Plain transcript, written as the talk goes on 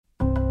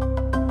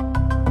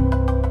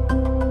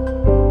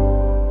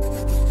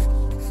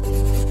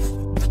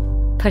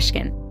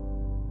Pushkin.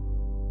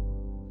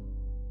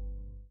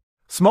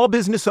 Small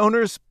business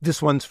owners,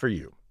 this one's for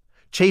you.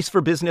 Chase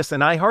for Business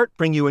and iHeart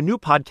bring you a new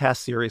podcast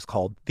series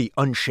called The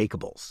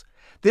Unshakables.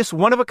 This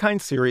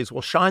one-of-a-kind series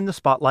will shine the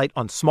spotlight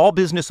on small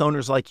business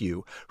owners like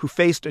you who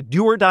faced a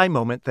do-or-die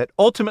moment that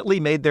ultimately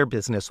made their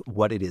business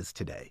what it is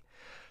today.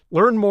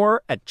 Learn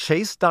more at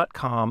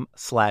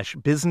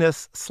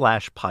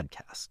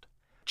chase.com/business/podcast.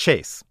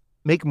 Chase,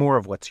 make more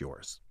of what's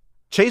yours.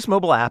 Chase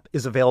mobile app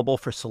is available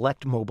for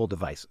select mobile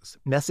devices.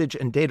 Message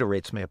and data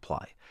rates may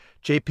apply.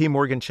 J.P.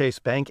 Morgan Chase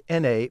Bank,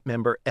 N.A.,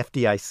 member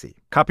FDIC.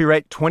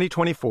 Copyright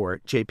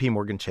 2024, J.P.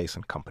 Morgan Chase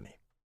 & Company.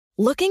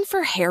 Looking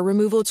for hair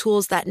removal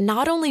tools that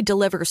not only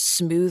deliver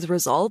smooth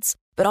results,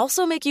 but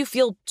also make you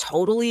feel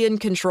totally in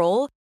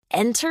control?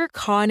 Enter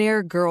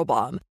Conair Girl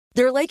Bomb.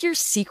 They're like your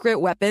secret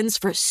weapons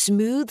for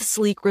smooth,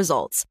 sleek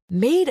results.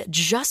 Made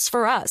just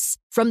for us.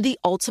 From the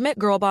ultimate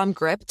Girl Bomb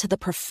grip to the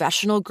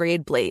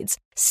professional-grade blades,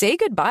 say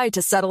goodbye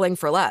to settling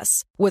for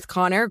less. With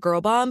Conair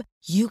Girl Bomb,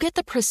 you get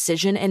the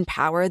precision and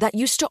power that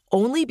used to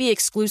only be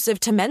exclusive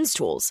to men's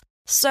tools.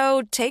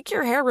 So take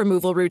your hair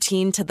removal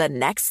routine to the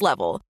next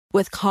level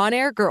with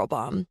Conair Girl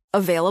Bomb.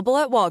 Available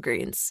at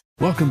Walgreens.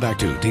 Welcome back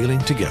to Dealing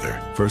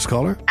Together. First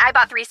caller? I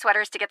bought 3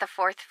 sweaters to get the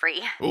 4th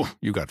free. Oh,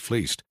 you got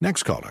fleeced.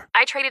 Next caller?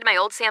 I traded my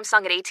old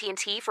Samsung at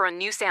AT&T for a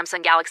new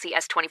Samsung Galaxy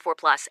S24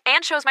 Plus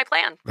and chose my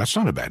plan. That's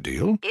not a bad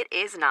deal. It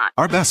is not.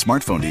 Our best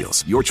smartphone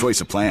deals. Your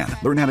choice of plan.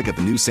 Learn how to get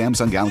the new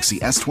Samsung Galaxy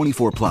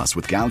S24 Plus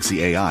with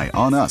Galaxy AI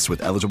on us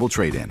with eligible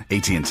trade-in.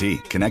 AT&T.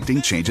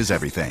 Connecting changes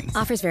everything.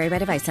 Offers vary by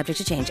device. Subject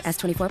to change.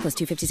 S24 plus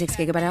 256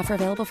 gigabyte offer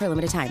available for a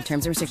limited time.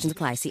 Terms and restrictions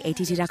apply. See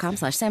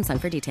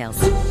att.com/Samsung for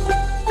details.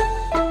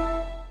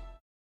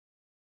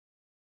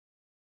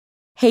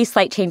 Hey,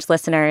 Slight Change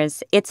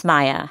listeners, it's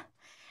Maya.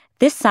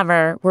 This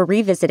summer, we're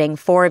revisiting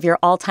 4 of your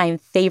all-time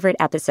favorite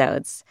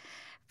episodes.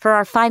 For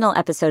our final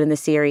episode in the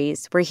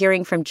series, we're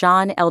hearing from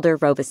John Elder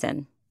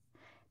Robison.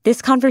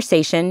 This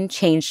conversation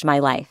changed my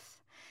life.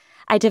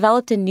 I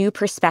developed a new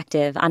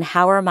perspective on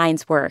how our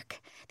minds work,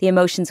 the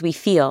emotions we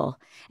feel,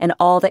 and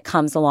all that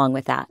comes along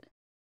with that.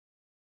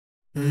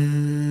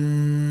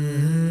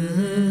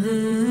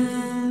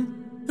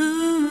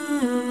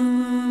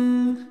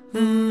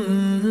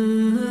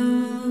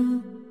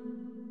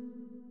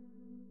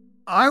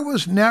 I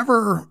was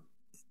never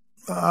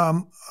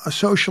a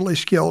socially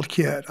skilled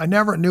kid. I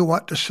never knew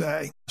what to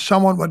say.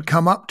 Someone would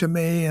come up to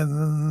me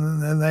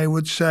and they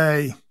would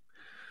say,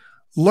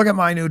 "Look at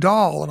my new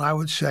doll." And I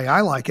would say,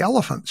 "I like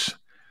elephants."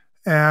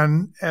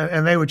 And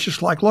they would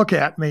just look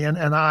at me. And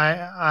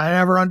I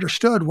never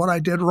understood what I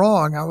did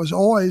wrong. I was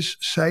always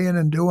saying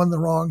and doing the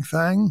wrong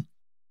thing.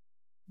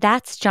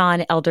 That's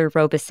John Elder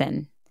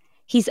Robison.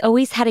 He's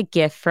always had a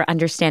gift for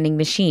understanding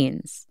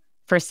machines.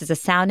 First as a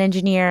sound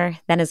engineer,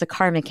 then as a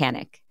car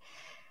mechanic.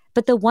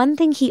 But the one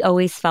thing he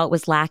always felt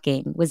was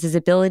lacking was his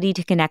ability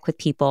to connect with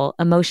people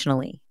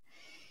emotionally.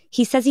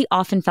 He says he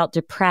often felt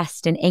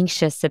depressed and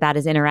anxious about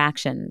his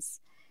interactions.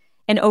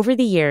 And over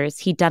the years,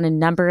 he'd done a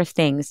number of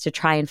things to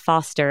try and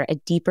foster a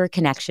deeper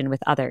connection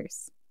with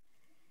others.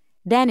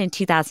 Then in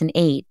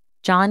 2008,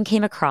 John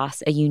came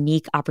across a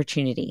unique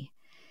opportunity.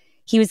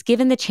 He was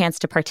given the chance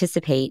to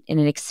participate in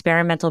an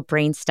experimental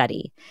brain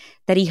study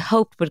that he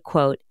hoped would,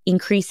 quote,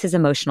 increase his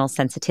emotional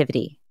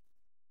sensitivity.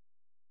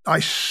 I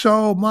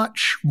so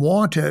much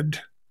wanted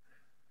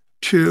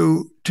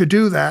to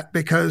do that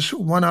because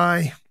when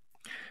I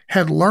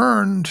had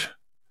learned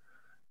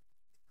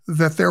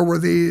that there were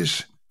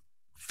these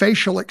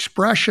facial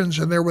expressions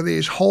and there were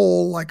these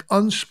whole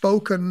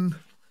unspoken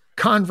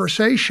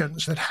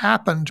conversations that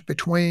happened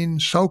between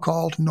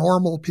so-called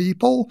normal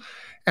people,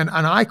 and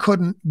I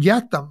couldn't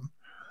get them.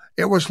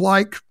 It was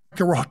like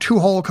there were 2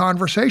 whole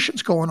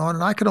conversations going on,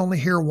 and I could only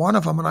hear one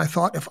of them. And I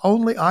thought, if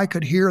only I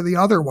could hear the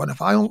other one, if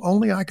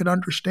only I could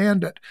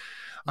understand it,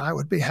 I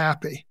would be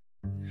happy.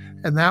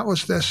 And that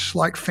was this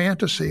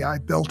fantasy I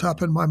built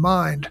up in my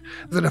mind,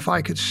 that if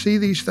I could see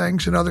these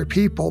things in other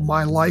people,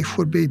 my life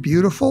would be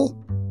beautiful.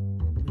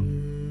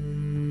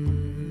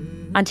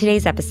 On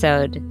today's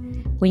episode,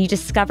 when you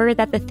discover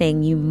that the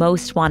thing you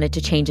most wanted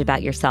to change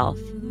about yourself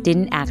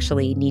didn't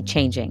actually need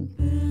changing.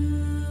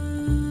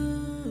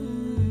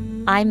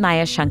 I'm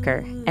Maya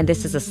Shankar, and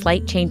this is A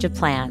Slight Change of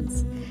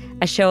Plans,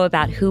 a show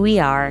about who we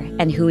are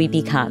and who we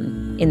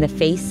become in the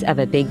face of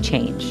a big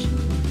change.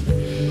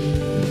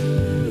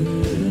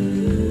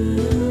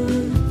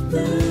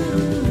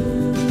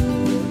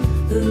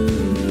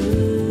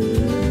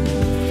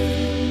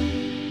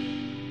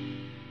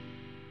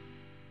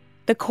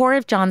 The core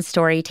of John's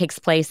story takes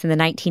place in the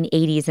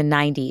 1980s and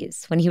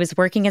 90s when he was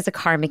working as a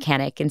car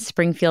mechanic in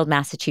Springfield,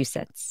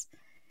 Massachusetts.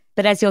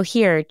 But as you'll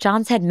hear,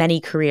 John's had many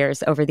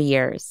careers over the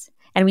years,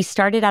 and we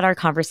started out our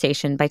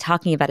conversation by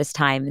talking about his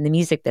time in the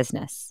music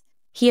business.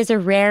 He has a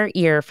rare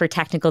ear for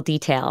technical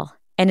detail,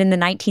 and in the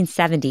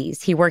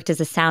 1970s, he worked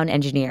as a sound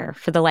engineer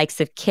for the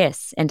likes of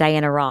Kiss and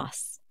Diana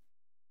Ross.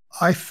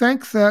 I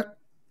think that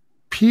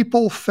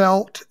people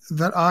felt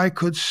that I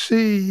could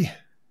see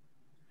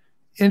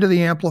into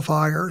the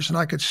amplifiers and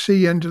I could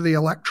see into the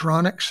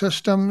electronic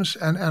systems,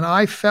 and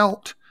I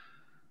felt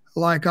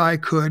like I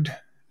could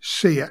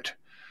see it.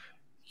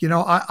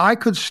 I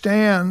could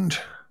stand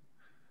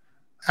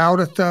out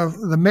at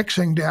the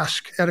mixing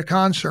desk at a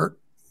concert,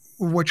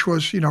 which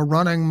was,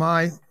 running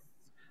my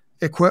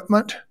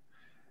equipment.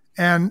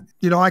 And,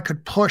 I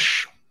could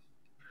push.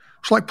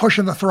 It's like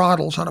pushing the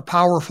throttles on a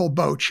powerful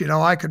boat.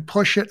 I could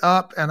push it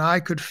up and I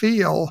could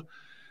feel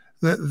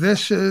that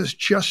this is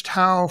just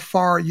how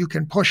far you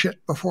can push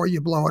it before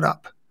you blow it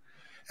up.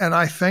 And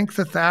I think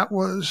that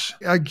was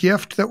a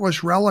gift that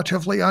was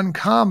relatively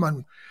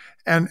uncommon.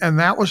 And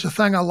that was the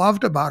thing I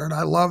loved about it.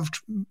 I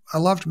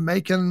loved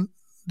making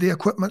the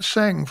equipment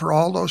sing for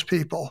all those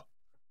people.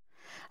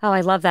 Oh,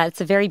 I love that.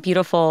 It's a very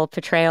beautiful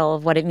portrayal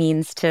of what it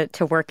means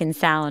to work in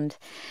sound.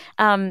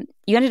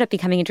 You ended up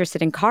becoming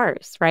interested in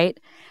cars, right?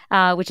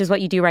 Which is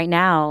what you do right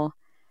now.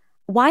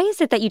 Why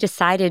is it that you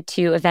decided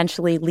to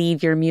eventually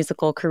leave your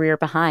musical career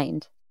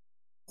behind?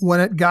 When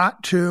it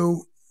got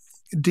to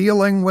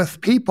dealing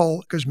with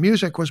people, because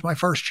music was my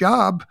first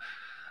job,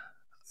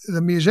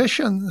 the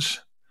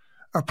musicians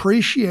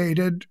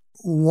appreciated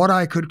what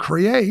I could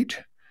create,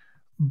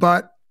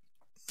 but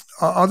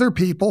other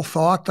people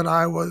thought that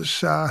I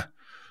was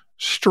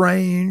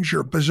strange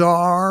or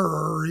bizarre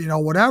or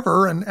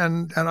whatever,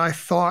 and I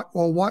thought,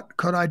 well, what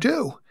could I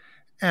do?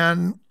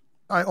 And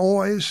I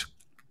always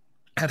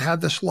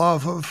had this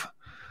love of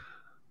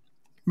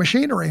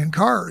machinery and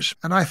cars,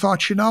 and I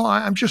thought,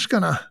 I'm just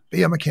going to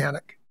be a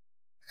mechanic.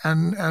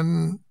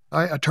 And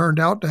I turned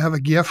out to have a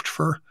gift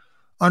for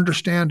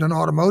understanding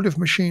automotive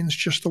machines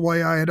just the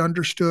way I had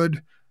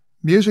understood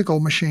musical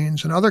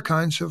machines and other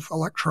kinds of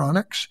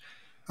electronics.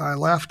 I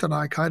left and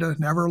I kind of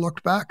never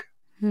looked back.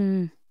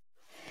 I'm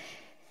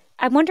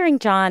wondering,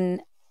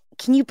 John,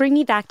 can you bring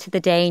me back to the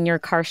day in your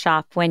car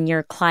shop when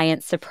your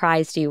client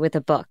surprised you with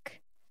a book?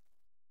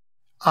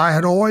 I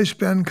had always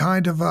been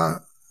kind of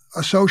a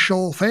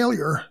social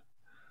failure,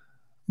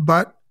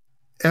 but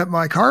at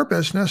my car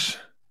business,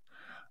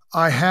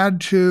 I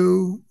had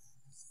to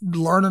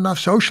learn enough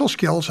social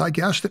skills, I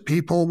guess, that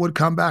people would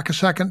come back a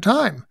second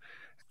time.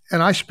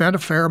 And I spent a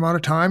fair amount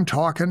of time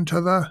talking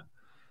to the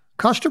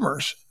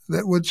customers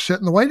that would sit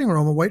in the waiting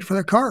room and wait for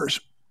their cars.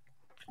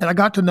 And I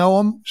got to know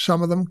them.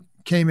 Some of them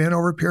came in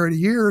over a period of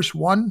years.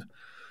 One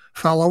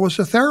fellow was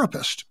a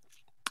therapist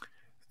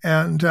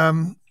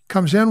and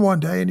comes in one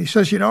day and he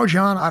says,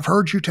 John, I've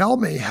heard you tell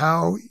me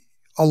how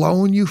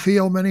alone you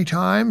feel many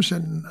times.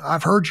 And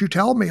I've heard you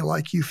tell me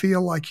like you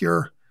feel like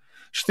you're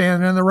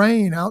standing in the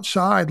rain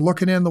outside,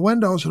 looking in the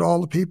windows at all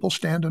the people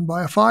standing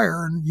by a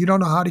fire, and you don't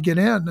know how to get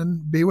in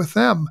and be with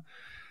them.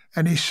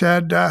 And he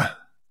said,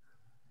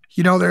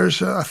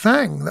 there's a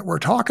thing that we're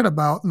talking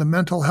about in the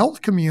mental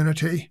health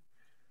community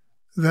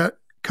that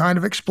kind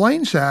of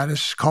explains that.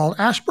 It's called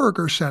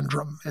Asperger's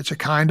syndrome. It's a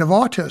kind of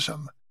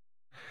autism.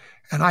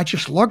 And I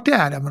just looked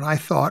at him and I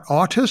thought,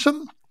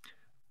 autism?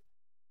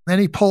 Then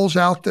he pulls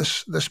out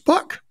this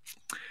book.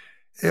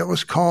 It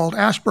was called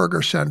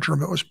Asperger's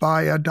syndrome. It was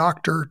by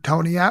Dr.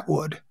 Tony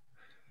Atwood.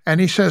 And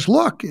he says,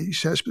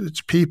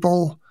 it's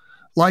people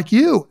like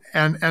you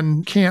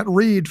and can't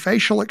read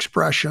facial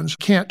expressions,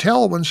 can't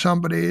tell when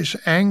somebody's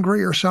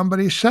angry or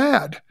somebody's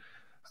sad,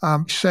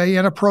 say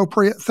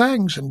inappropriate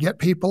things and get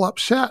people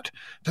upset,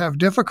 to have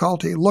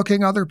difficulty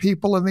looking other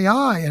people in the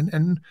eye.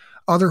 And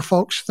other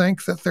folks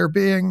think that they're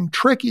being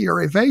tricky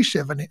or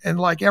evasive. And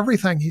like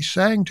everything he's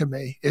saying to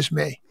me is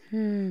me.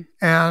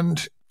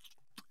 And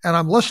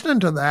I'm listening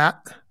to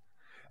that.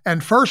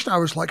 And first I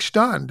was like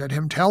stunned at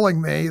him telling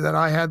me that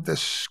I had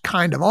this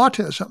kind of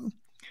autism.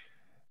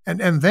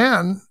 And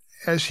then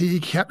as he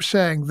kept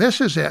saying,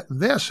 this is it,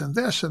 and this and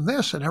this and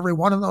this, and every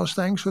one of those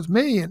things with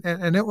me.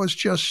 And it was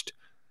just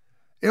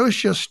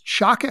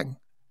shocking.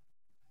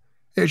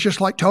 It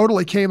just like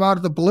totally came out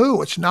of the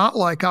blue. It's not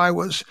like I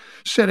was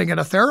sitting in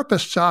a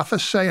therapist's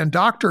office saying,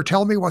 doctor,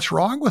 tell me what's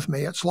wrong with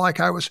me. It's like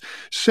I was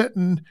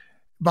sitting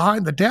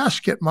behind the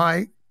desk at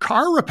my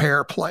car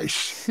repair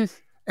place.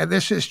 And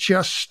this is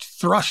just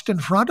thrust in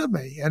front of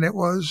me. And it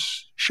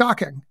was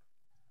shocking.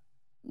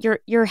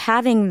 You're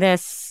having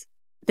this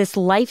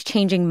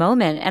life-changing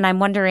moment. And I'm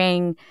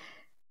wondering,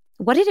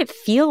 what did it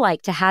feel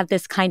like to have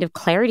this kind of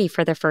clarity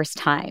for the first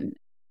time?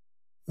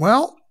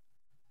 Well,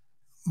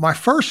 my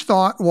first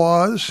thought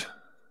was,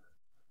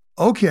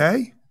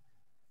 okay,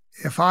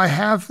 if I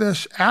have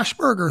this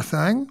Asperger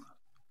thing,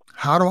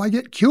 how do I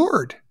get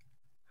cured?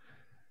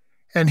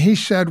 And he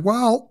said,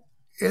 well,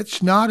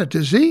 it's not a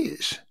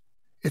disease.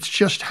 It's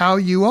just how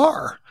you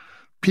are.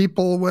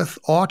 People with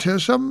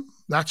autism,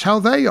 that's how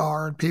they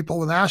are. And people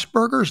with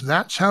Asperger's,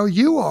 that's how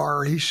you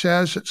are. He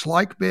says it's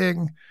like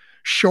being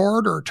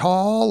short or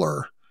tall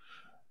or,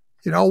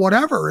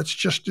 whatever.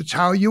 It's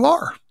how you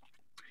are.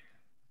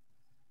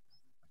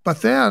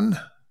 But then,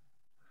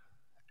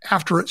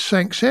 after it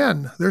sinks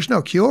in, there's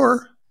no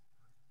cure.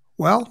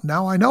 Well,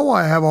 now I know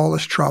I have all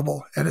this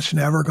trouble and it's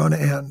never going to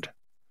end.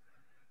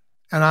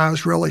 And I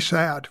was really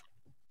sad.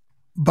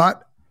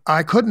 But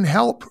I couldn't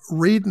help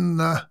reading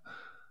the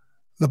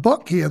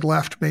book he had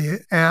left me.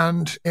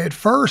 And at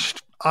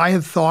first I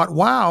had thought,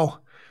 wow,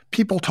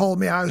 people told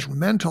me I was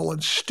mental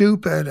and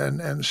stupid and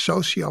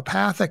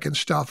sociopathic and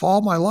stuff.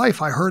 All my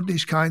life, I heard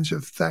these kinds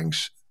of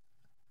things.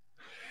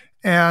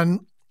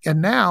 And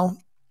now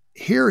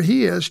here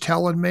he is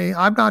telling me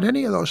I'm not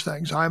any of those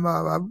things. I'm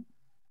a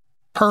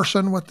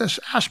person with this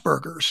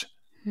Asperger's.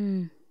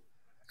 And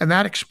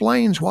that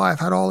explains why I've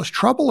had all this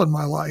trouble in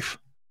my life.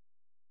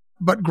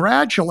 But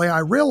gradually I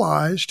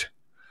realized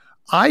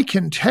I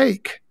can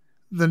take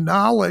the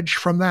knowledge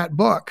from that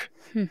book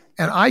and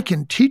I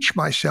can teach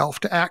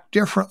myself to act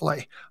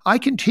differently. I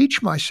can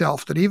teach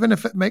myself that even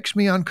if it makes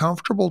me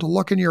uncomfortable to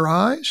look in your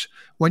eyes,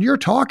 when you're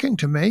talking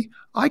to me,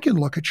 I can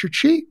look at your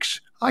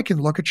cheeks. I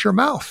can look at your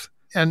mouth.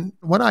 And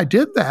when I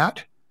did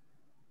that,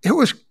 it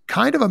was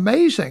kind of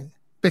amazing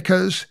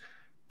because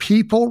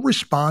people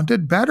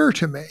responded better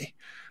to me.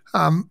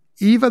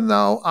 Even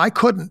though I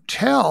couldn't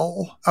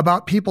tell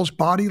about people's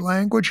body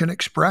language and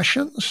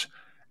expressions,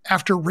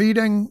 after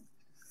reading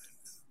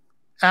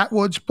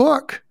Atwood's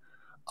book,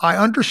 I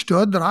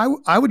understood that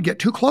I would get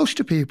too close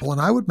to people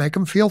and I would make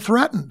them feel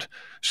threatened.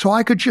 So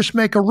I could just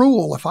make a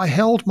rule. If I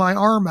held my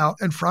arm out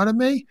in front of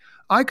me,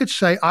 I could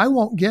say, I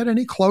won't get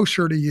any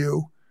closer to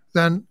you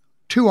than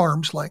 2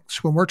 arms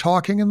lengths when we're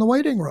talking in the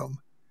waiting room.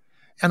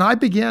 And I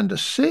began to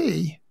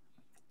see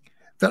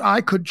that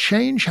I could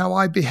change how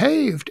I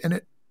behaved, and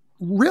it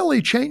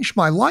really changed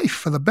my life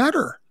for the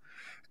better.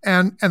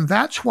 And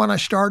that's when I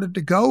started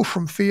to go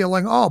from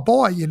feeling, oh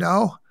boy,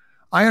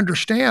 I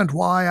understand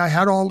why I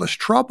had all this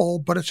trouble,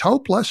 but it's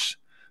hopeless,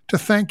 to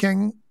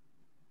thinking,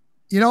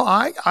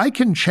 I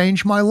can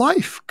change my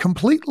life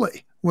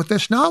completely with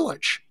this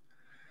knowledge.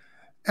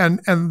 And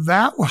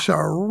that was a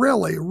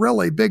really,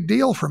 really big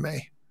deal for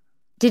me.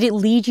 Did it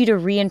lead you to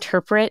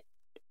reinterpret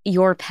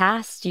your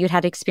past? You'd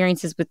had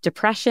experiences with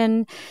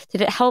depression.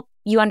 Did it help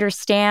you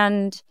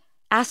understand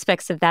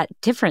aspects of that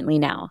differently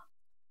now?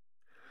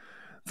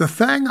 The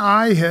thing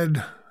I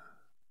had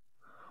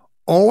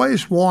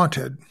always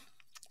wanted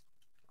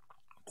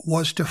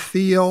was to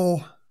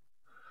feel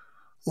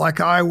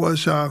like I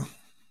was a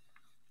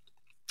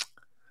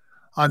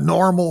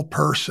normal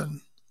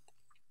person.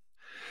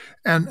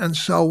 And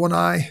so when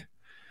I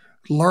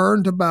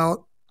learned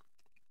about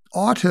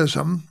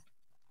autism,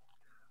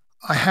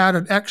 I had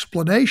an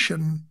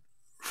explanation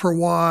for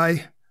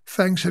why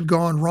things had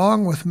gone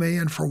wrong with me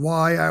and for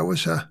why I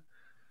was a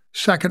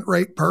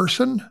second-rate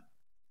person.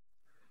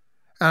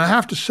 And I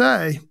have to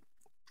say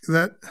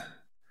that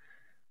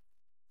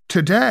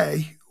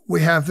today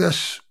we have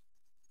this,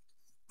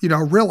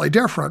 really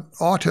different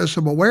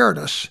autism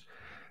awareness.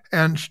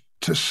 And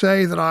to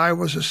say that I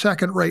was a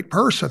second-rate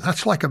person,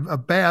 that's like a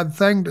bad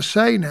thing to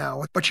say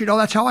now. But,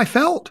 that's how I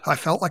felt. I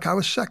felt like I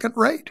was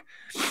second-rate.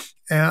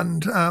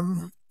 And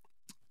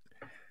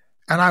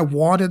I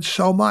wanted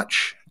so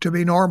much to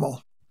be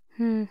normal.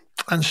 And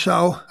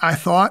so I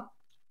thought,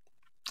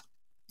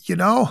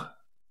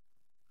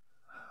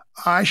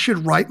 I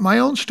should write my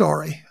own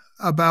story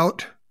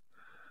about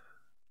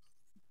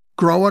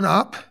growing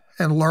up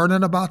and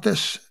learning about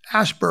this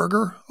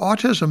Asperger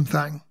autism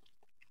thing.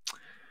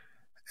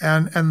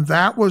 And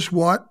that was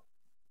what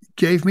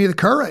gave me the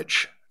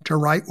courage to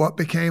write what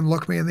became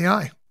Look Me in the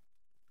Eye.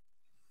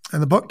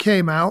 And the book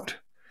came out,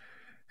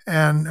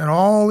 and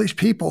all these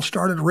people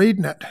started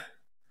reading it.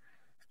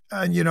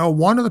 And,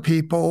 one of the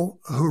people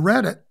who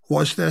read it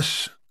was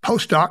this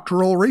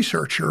postdoctoral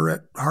researcher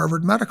at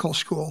Harvard Medical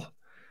School.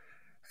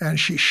 And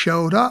she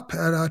showed up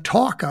at a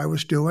talk I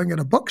was doing at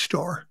a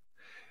bookstore.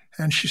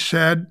 And she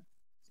said,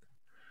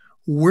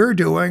 we're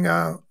doing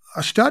a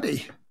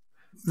study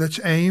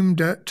that's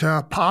aimed at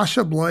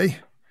possibly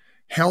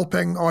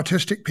helping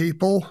autistic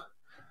people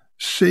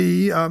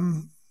see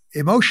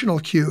emotional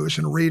cues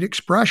and read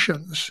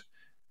expressions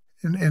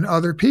in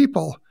other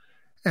people.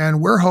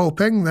 And we're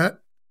hoping that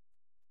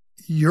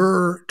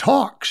your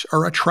talks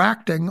are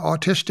attracting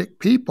autistic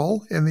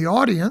people in the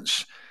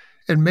audience,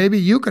 and maybe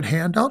you could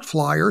hand out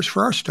flyers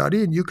for our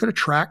study and you could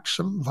attract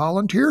some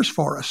volunteers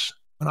for us.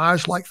 And I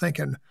was like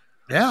thinking,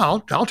 yeah,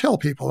 I'll tell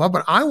people,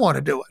 but I want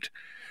to do it.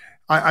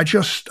 I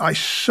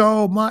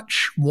so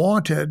much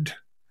wanted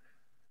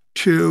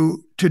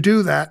to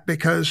do that,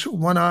 because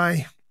when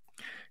I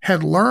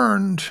had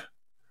learned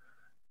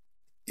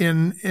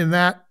in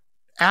that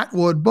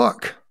Atwood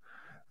book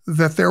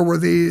that there were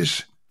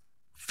these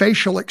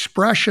facial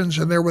expressions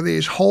and there were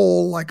these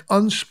whole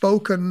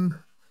unspoken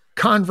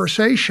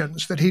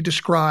conversations that he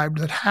described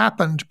that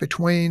happened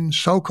between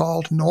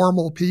so-called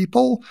normal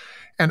people,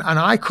 and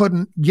I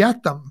couldn't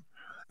get them.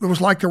 It was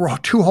like there were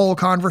 2 whole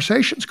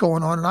conversations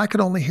going on, and I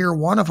could only hear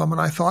one of them. And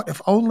I thought, if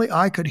only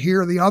I could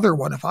hear the other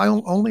one, if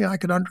only I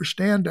could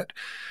understand it.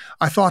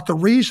 I thought the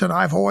reason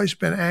I've always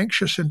been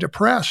anxious and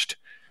depressed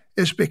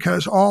is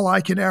because all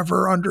I can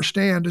ever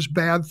understand is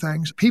bad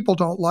things. People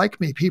don't like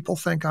me. People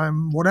think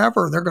I'm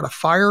whatever. They're going to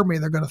fire me.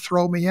 They're going to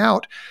throw me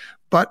out.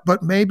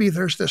 But maybe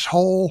there's this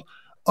whole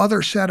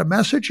other set of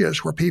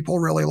messages where people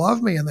really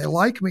love me and they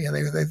like me and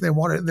they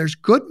want it. There's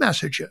good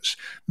messages.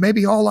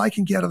 Maybe all I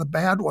can get are the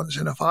bad ones.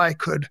 And if I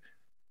could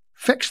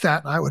fix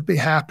that, I would be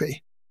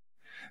happy.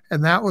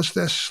 And that was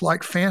this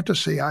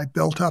fantasy I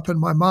built up in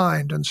my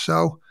mind. And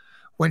so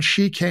when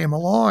she came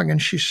along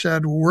and she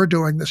said, we're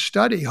doing this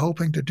study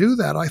hoping to do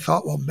that, I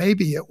thought, well,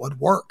 maybe it would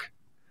work.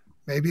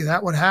 Maybe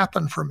that would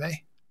happen for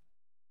me.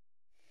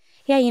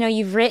 Yeah,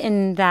 you've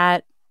written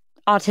that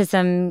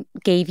autism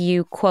gave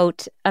you,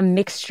 quote, a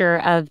mixture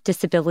of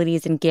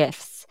disabilities and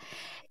gifts.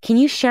 Can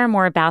you share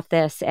more about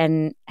this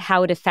and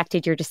how it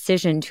affected your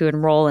decision to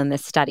enroll in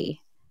this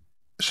study?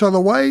 So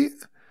the way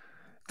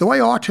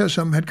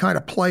autism had kind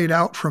of played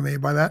out for me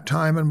by that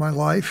time in my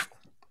life,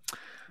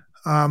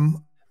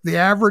 the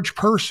average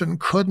person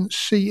couldn't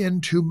see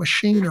into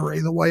machinery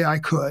the way I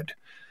could.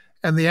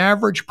 And the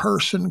average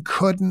person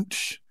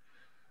couldn't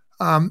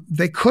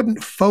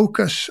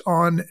focus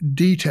on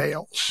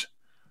details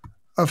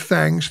of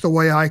things the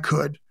way I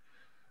could.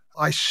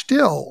 I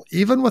still,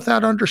 even with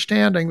that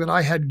understanding that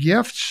I had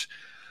gifts,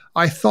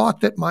 I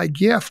thought that my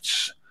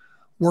gifts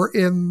were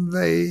in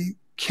the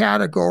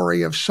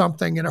category of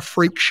something in a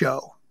freak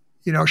show.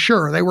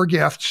 Sure, they were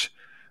gifts,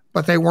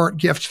 but they weren't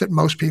gifts that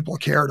most people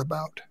cared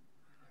about.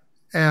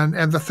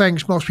 And the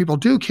things most people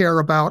do care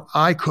about,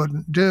 I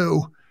couldn't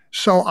do.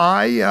 So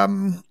I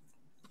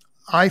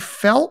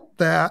felt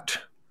that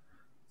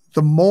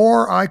the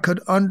more I could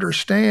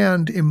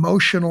understand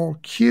emotional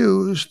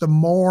cues, the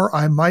more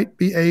I might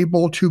be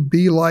able to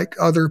be like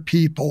other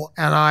people.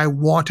 And I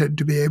wanted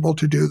to be able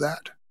to do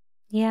that.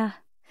 Yeah.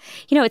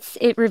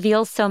 It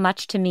reveals so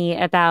much to me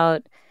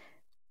about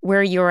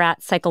where you're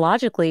at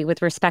psychologically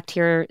with respect to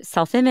your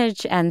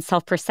self-image and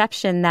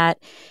self-perception, that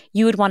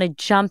you would want to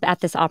jump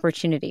at this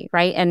opportunity,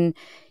 right? And,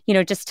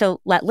 just to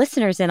let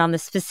listeners in on the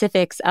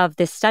specifics of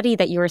this study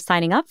that you were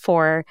signing up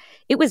for,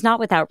 it was not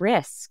without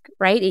risk,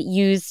 right? It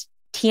used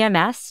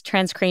TMS,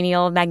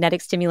 transcranial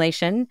magnetic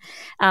stimulation,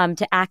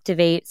 to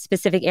activate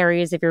specific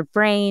areas of your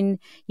brain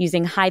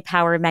using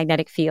high-power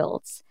magnetic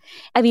fields.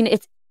 I mean,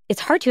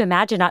 it's hard to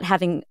imagine not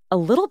having a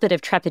little bit of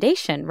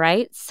trepidation,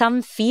 right?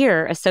 Some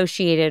fear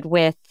associated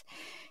with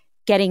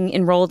getting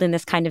enrolled in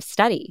this kind of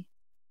study.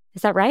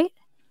 Is that right?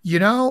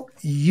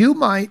 You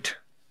might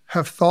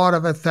have thought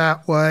of it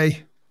that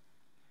way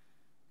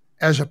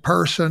as a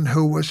person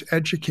who was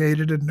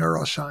educated in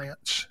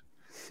neuroscience.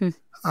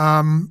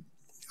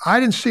 I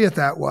didn't see it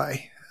that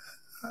way.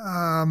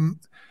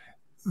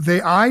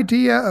 The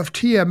idea of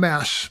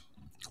TMS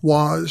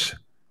was,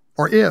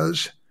 or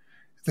is,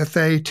 that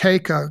they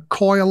take a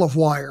coil of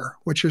wire,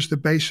 which is the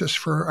basis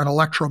for an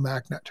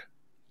electromagnet,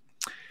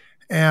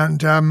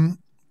 and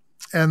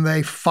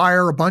they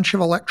fire a bunch of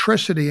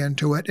electricity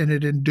into it, and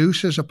it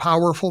induces a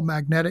powerful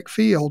magnetic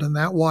field in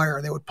that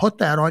wire. They would put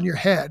that on your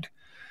head,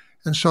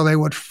 and so they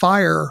would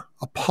fire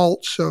a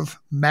pulse of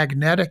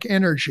magnetic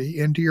energy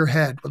into your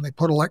head when they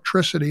put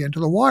electricity into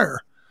the wire.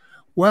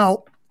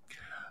 Well,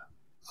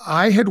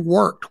 I had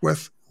worked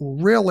with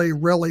really,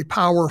 really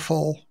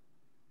powerful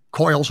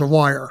coils of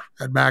wire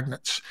and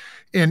magnets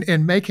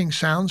in making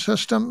sound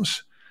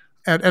systems.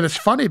 And it's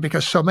funny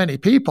because so many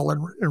people,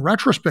 in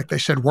retrospect, they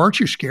said, weren't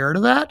you scared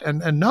of that?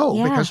 And no,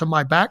 yeah. Because of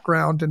my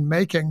background in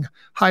making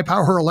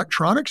high-power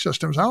electronic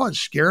systems, I wasn't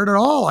scared at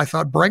all. I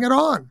thought, bring it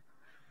on.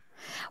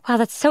 Wow,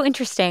 that's so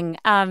interesting.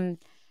 I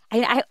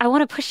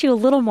want to push you a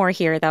little more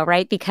here, though,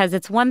 right? Because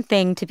it's one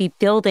thing to be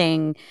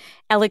building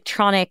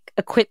electronic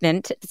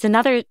equipment. It's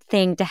another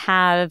thing to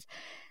have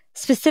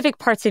specific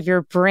parts of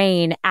your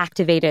brain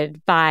activated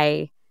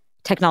by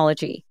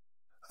technology.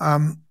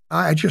 I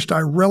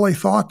really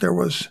thought there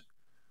was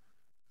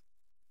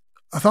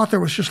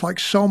just like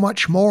so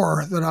much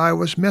more that I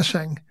was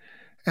missing.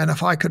 And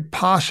if I could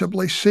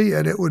possibly see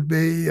it, it would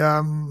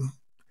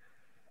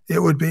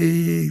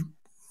be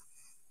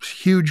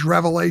huge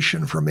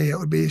revelation for me. It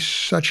would be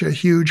such a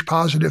huge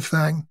positive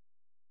thing.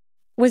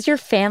 Was your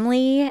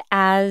family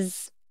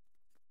as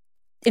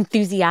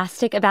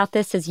enthusiastic about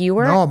this as you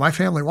were? No, my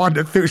family wasn't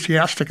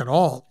enthusiastic at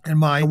all. And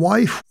my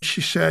wife, she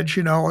said,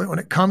 when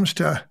it comes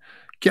to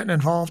getting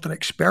involved in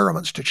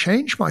experiments to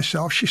change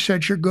myself, she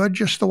said, you're good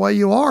just the way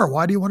you are.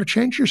 Why do you want to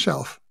change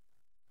yourself?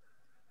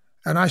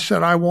 And I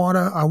said, I want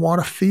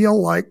to feel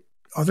like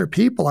other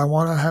people. I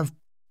want to have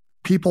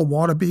people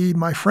want to be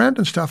my friend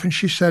and stuff. And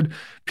she said,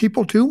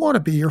 people do want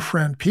to be your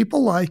friend.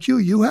 People like you.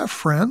 You have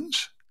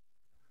friends.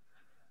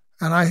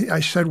 And I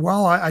said,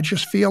 well, I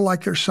just feel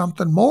like there's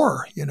something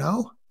more,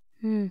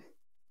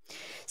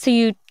 So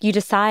you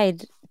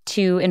decide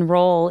to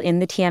enroll in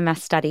the TMS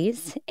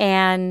studies.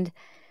 And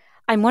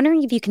I'm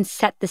wondering if you can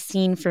set the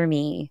scene for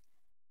me.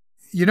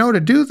 To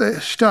do the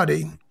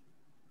study,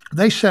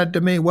 they said to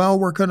me, well,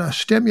 we're going to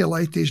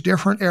stimulate these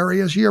different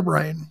areas of your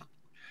brain.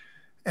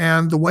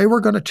 And the way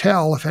we're going to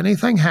tell if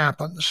anything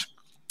happens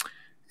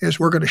is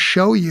we're going to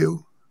show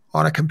you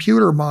on a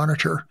computer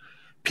monitor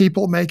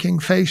people making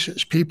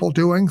faces, people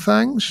doing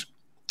things.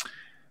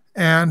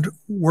 And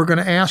we're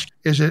going to ask,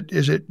 is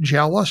it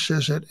jealous?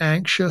 Is it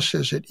anxious?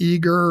 Is it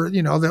eager?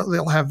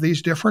 They'll have these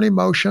different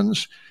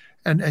emotions,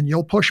 and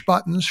you'll push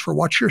buttons for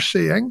what you're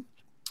seeing.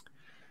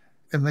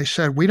 And they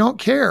said, we don't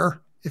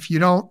care if you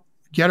don't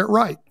get it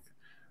right.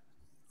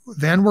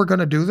 Then we're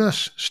going to do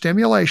this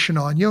stimulation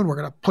on you, and we're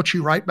going to put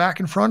you right back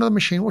in front of the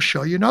machine. We'll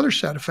show you another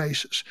set of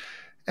faces.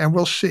 and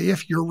we'll see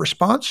if your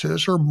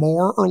responses are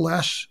more or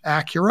less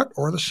accurate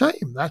or the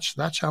same.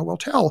 That's how we'll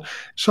tell.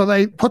 So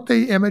they put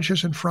the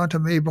images in front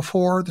of me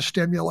before the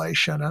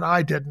stimulation, and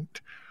I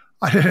didn't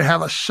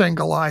have a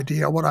single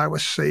idea what I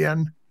was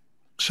seeing.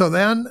 So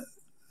then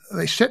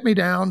they sit me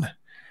down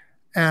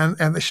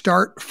and they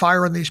start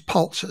firing these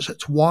pulses.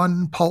 It's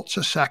 1 pulse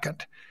a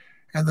second.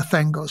 And the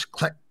thing goes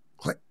click,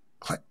 click,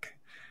 click.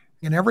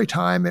 And every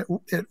time it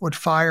would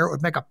fire, it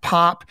would make a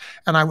pop,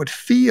 and I would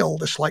feel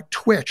this like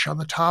twitch on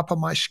the top of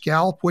my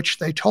scalp, which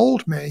they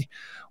told me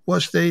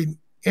was the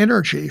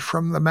energy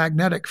from the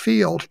magnetic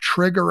field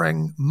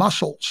triggering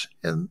muscles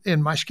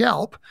in my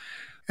scalp.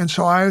 And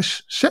so I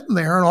was sitting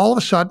there, and all of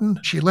a sudden,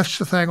 she lifts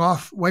the thing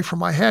away from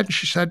my head, and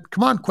she said,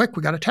 "Come on, quick,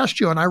 we got to test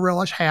you." And I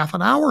realized half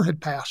an hour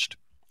had passed.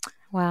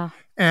 Wow.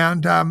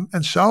 And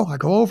so I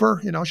go over,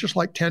 it's just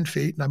like 10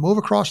 feet, and I move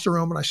across the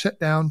room, and I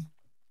sit down,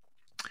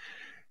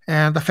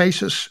 and the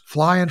faces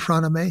fly in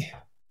front of me,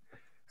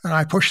 and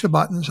I push the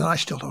buttons, and I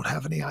still don't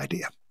have any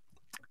idea.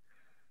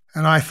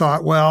 And I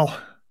thought, well,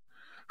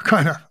 what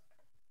kind of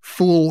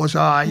fool was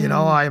I?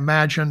 I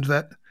imagined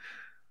that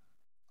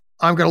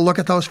I'm going to look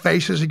at those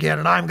faces again,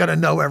 and I'm going to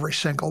know every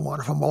single one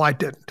of them. Well, I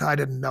didn't. I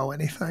didn't know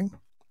anything.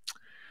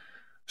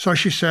 So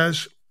she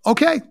says,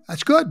 "Okay,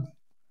 that's good."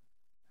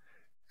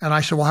 And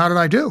I said, "Well, how did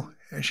I do?"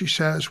 And she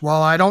says,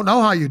 "Well, I don't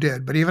know how you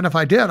did, but even if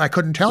I did, I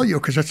couldn't tell you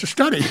because it's a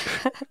study."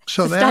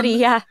 So then study,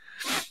 yeah.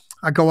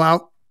 I go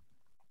out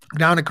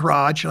down a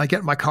garage and I get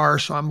in my car.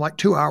 So I'm like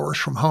 2 hours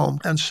from home.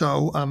 And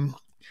so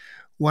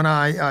when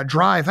I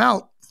drive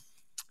out,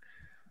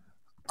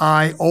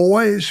 I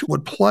always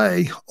would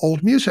play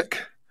old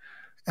music.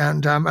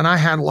 And I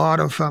had a lot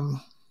of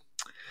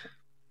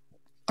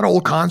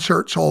old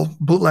concerts, old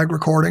bootleg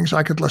recordings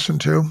I could listen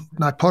to.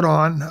 And I put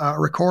on a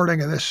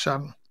recording of this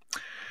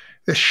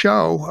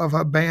show of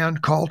a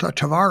band called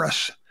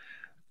Tavares.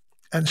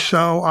 And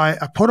so I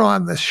put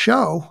on this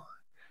show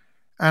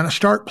and I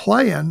start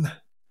playing,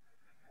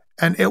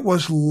 and it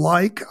was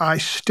like I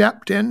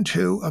stepped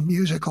into a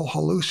musical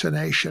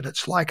hallucination.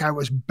 It's like I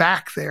was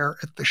back there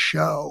at the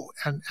show,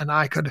 and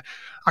I could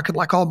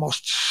like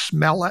almost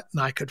smell it,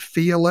 and I could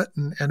feel it,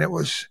 and it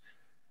was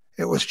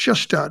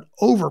just an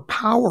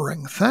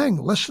overpowering thing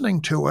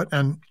listening to it,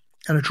 and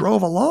it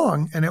drove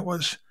along, and it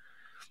was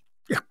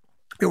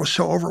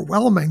so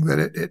overwhelming that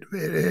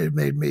it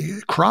made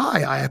me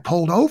cry. I had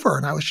pulled over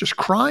and I was just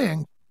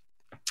crying.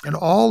 And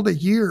all the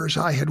years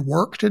I had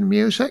worked in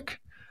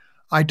music,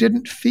 I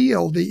didn't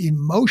feel the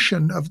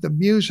emotion of the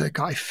music.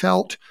 I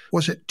felt,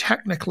 was it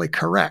technically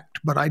correct?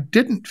 But I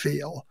didn't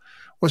feel,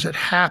 was it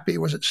happy?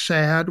 Was it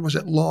sad? Was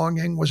it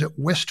longing? Was it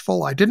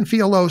wistful? I didn't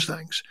feel those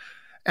things.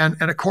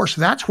 And of course,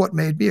 that's what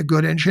made me a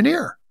good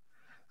engineer.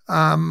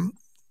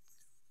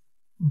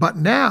 But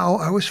now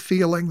I was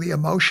feeling the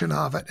emotion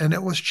of it, and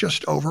it was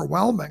just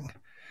overwhelming.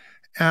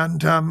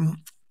 And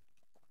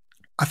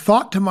I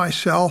thought to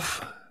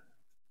myself,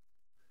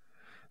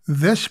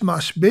 this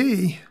must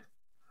be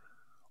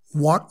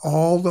what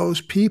all those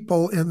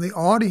people in the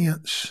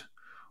audience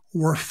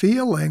were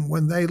feeling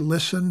when they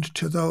listened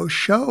to those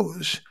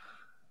shows.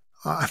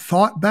 I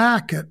thought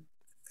back at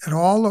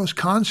all those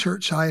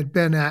concerts I had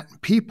been at,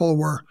 and people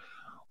were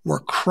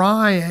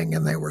crying,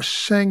 and they were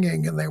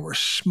singing, and they were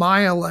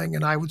smiling,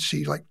 and I would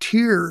see like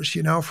tears,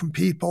 from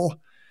people.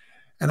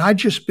 And I'd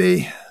just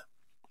be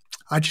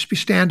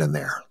standing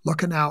there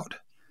looking out,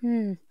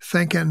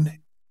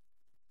 thinking,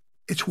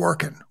 it's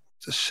working.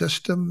 The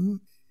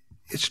system,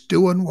 it's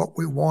doing what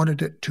we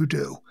wanted it to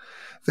do.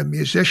 The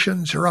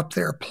musicians are up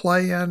there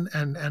playing,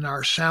 and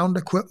our sound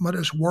equipment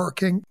is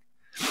working.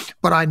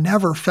 But I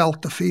never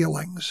felt the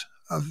feelings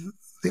of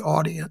the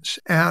audience.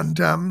 And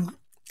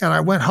I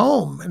went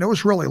home, and it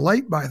was really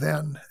late by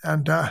then.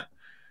 And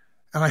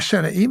I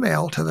sent an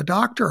email to the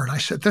doctor, and I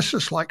said, "This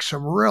is like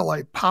some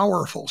really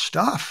powerful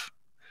stuff.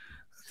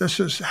 This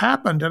has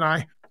happened." And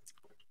I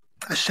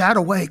sat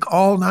awake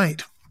all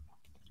night,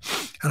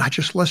 and I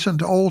just listened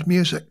to old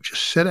music,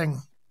 just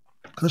sitting,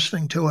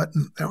 listening to it.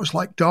 And it was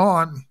like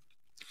dawn.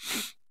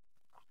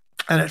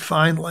 And it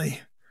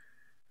finally,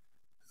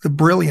 the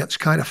brilliance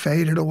kind of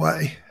faded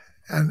away,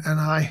 and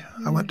I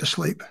went to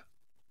sleep.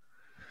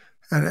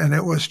 And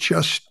it was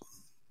just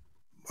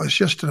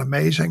an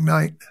amazing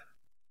night.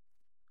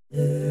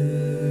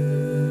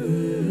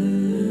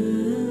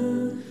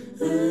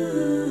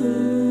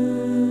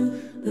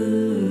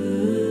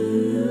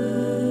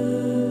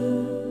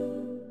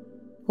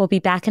 We'll be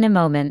back in a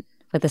moment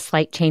with a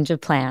slight change of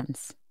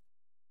plans.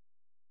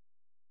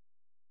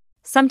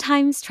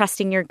 Sometimes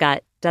trusting your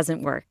gut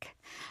doesn't work.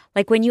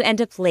 Like when you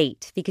end up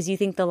late because you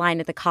think the line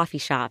at the coffee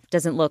shop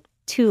doesn't look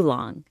too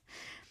long.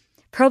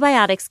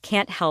 Probiotics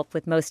can't help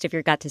with most of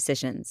your gut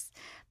decisions,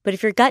 but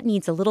if your gut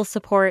needs a little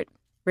support,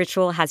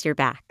 Ritual has your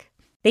back.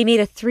 They made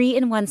a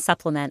 3-in-1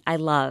 supplement I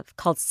love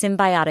called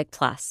Symbiotic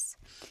Plus.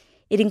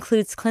 It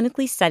includes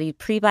clinically studied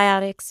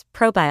prebiotics,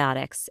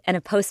 probiotics, and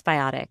a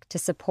postbiotic to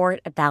support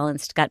a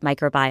balanced gut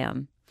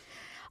microbiome.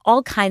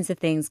 All kinds of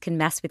things can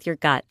mess with your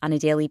gut on a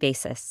daily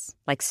basis,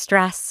 like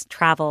stress,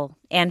 travel,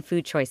 and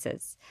food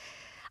choices.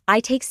 I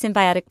take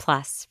Symbiotic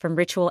Plus from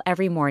Ritual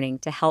every morning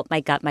to help my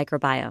gut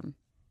microbiome.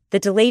 The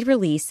delayed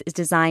release is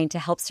designed to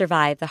help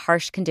survive the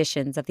harsh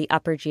conditions of the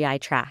upper GI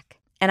tract.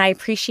 And I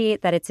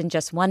appreciate that it's in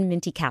just one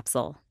minty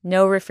capsule,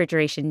 no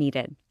refrigeration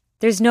needed.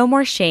 There's no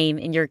more shame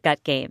in your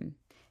gut game.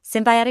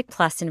 Symbiotic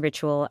Plus and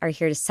Ritual are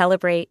here to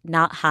celebrate,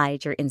 not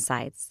hide your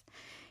insides.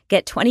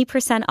 Get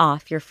 20%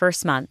 off your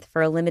first month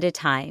for a limited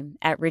time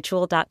at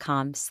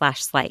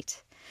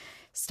ritual.com/slight.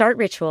 Start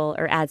Ritual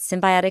or add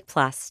Symbiotic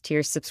Plus to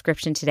your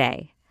subscription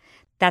today.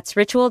 That's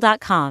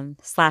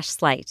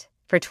ritual.com/slight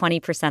for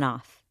 20%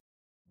 off.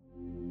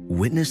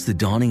 Witness the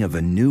dawning of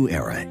a new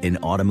era in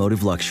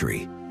automotive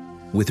luxury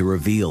with a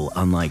reveal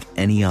unlike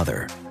any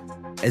other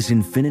as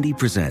Infiniti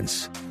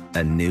presents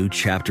a new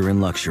chapter in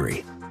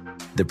luxury,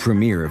 the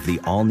premiere of the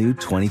all-new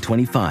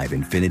 2025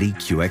 Infiniti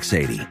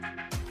QX80.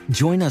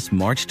 Join us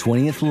March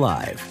 20th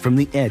live from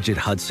the Edge at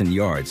Hudson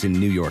Yards in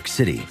New York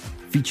City,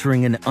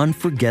 featuring an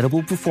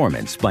unforgettable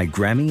performance by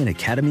Grammy and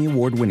Academy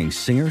Award-winning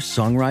singer,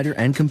 songwriter,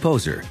 and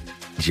composer,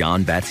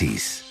 Jon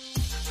Batiste.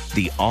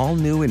 The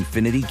all-new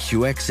Infiniti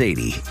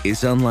QX80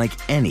 is unlike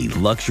any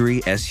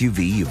luxury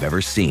SUV you've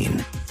ever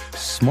seen.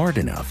 Smart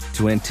enough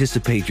to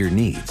anticipate your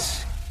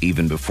needs,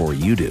 even before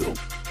you do.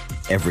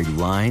 Every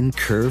line,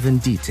 curve, and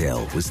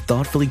detail was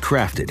thoughtfully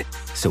crafted,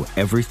 so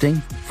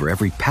everything for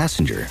every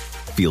passenger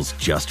feels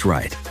just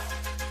right.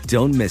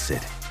 Don't miss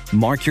it.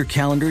 Mark your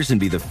calendars and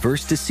be the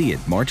first to see it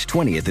March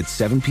 20th at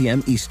 7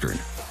 p.m. Eastern,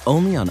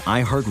 only on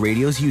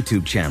iHeartRadio's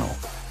YouTube channel.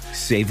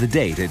 Save the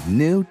date at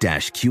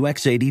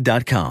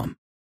new-QX80.com.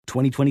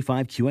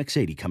 2025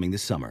 QX80 coming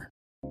this summer.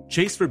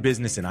 Chase for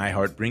Business and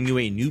iHeart bring you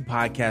a new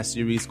podcast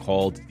series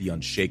called The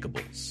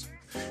Unshakables.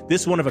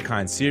 This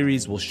one-of-a-kind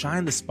series will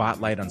shine the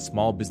spotlight on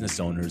small business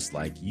owners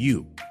like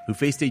you, who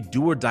faced a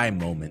do-or-die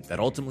moment that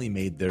ultimately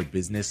made their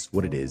business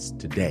what it is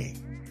today.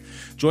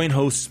 Join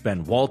hosts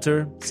Ben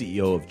Walter,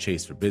 CEO of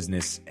Chase for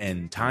Business,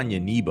 and Tanya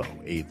Nebo,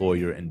 a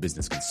lawyer and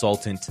business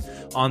consultant,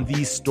 on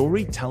these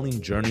storytelling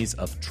journeys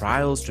of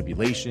trials,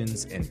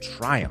 tribulations, and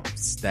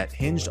triumphs that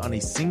hinged on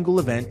a single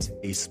event,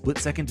 a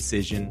split-second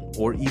decision,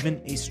 or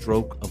even a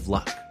stroke of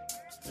luck.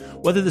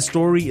 Whether the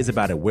story is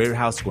about a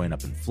warehouse going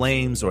up in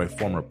flames or a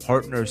former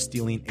partner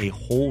stealing a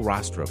whole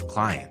roster of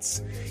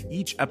clients,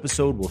 each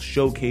episode will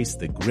showcase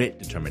the grit,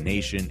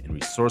 determination, and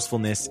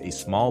resourcefulness a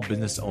small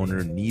business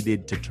owner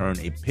needed to turn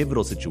a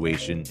pivotal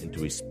situation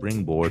into a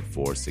springboard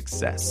for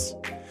success.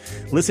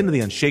 Listen to The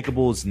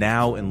Unshakables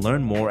now and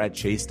learn more at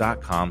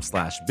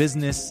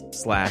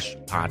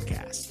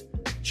chase.com/business/podcast.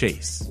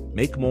 Chase,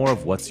 make more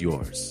of what's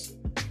yours.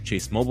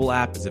 Chase mobile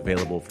app is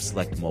available for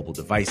select mobile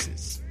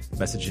devices.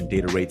 Message and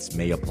data rates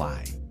may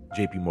apply.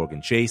 JP Morgan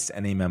Chase,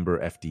 NA member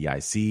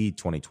FDIC,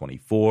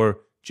 2024,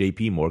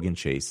 JP Morgan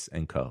Chase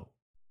 & Co.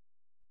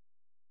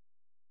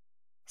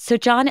 So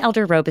John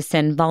Elder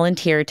Robison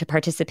volunteered to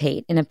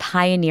participate in a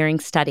pioneering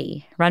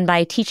study run by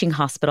a teaching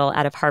hospital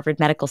out of Harvard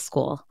Medical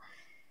School.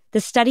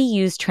 The study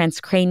used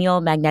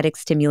transcranial magnetic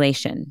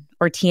stimulation,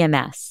 or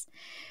TMS,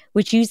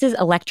 which uses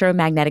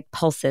electromagnetic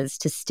pulses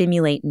to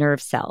stimulate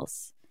nerve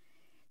cells.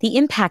 The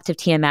impact of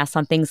TMS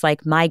on things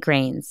like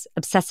migraines,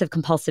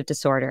 obsessive-compulsive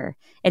disorder,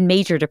 and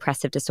major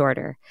depressive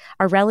disorder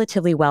are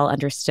relatively well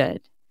understood,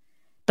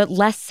 but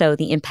less so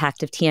the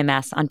impact of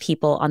TMS on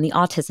people on the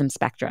autism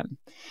spectrum.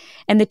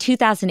 And the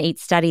 2008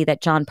 study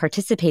that John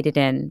participated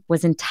in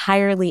was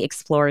entirely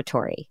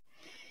exploratory.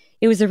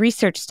 It was a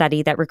research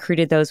study that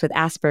recruited those with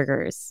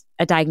Asperger's,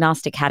 a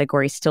diagnostic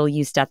category still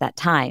used at that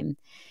time.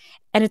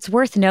 And it's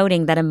worth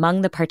noting that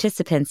among the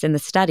participants in the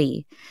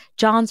study,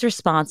 John's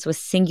response was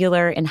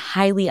singular and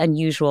highly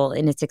unusual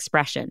in its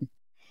expression.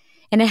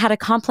 And it had a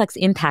complex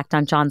impact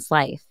on John's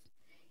life.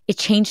 It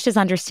changed his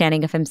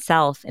understanding of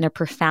himself in a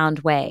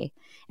profound way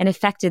and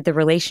affected the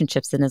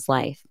relationships in his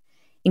life,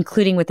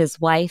 including with his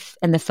wife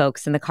and the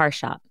folks in the car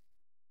shop.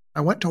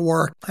 I went to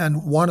work,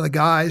 and one of the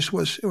guys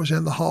was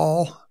in the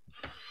hall,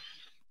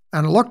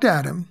 and I looked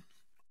at him,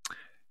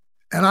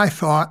 and I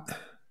thought,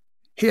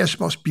 he has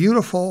the most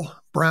beautiful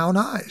brown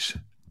eyes.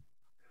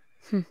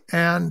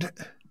 And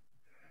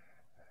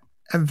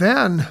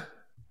then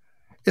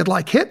it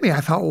like hit me. I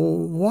thought,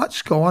 well,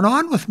 what's going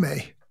on with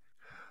me?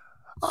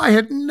 I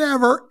had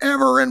never,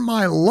 ever in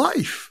my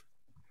life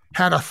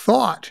had a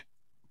thought,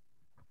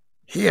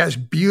 he has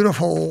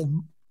beautiful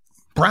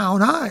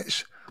brown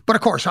eyes. But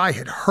of course, I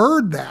had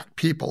heard that.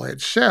 People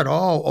had said,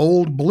 oh,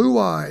 old blue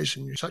eyes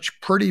and such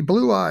pretty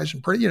blue eyes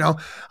and pretty,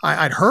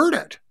 I'd heard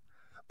it.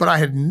 But I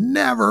had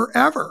never,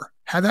 ever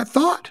had that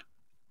thought.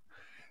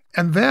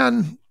 And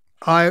then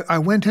I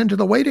went into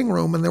the waiting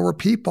room and there were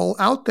people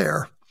out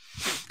there.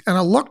 And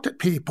I looked at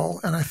people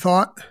and I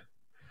thought,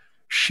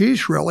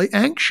 she's really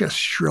anxious.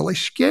 She's really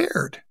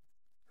scared.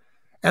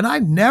 And I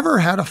never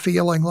had a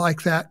feeling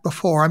like that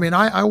before. I mean,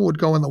 I would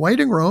go in the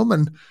waiting room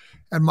and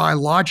my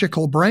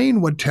logical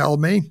brain would tell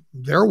me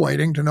they're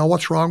waiting to know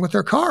what's wrong with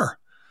their car.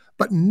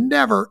 But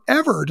never,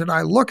 ever did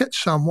I look at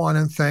someone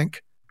and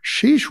think,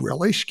 she's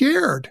really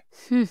scared.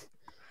 And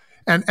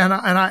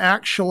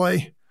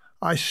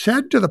I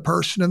said to the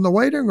person in the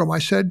waiting room, I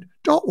said,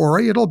 don't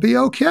worry, it'll be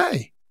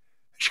okay.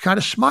 She kind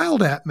of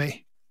smiled at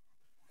me.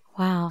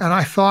 Wow. And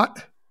I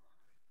thought,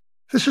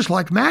 this is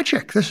like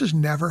magic. This has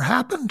never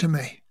happened to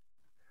me.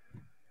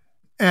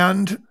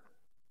 And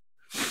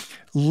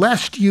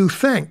lest you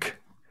think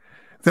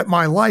that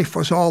my life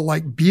was all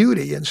like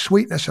beauty and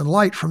sweetness and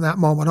light from that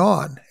moment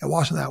on, it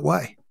wasn't that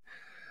way.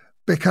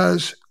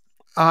 Because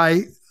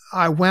I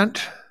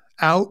went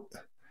out,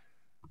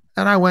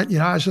 and I went,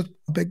 I was at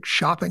a big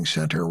shopping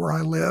center where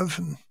I live,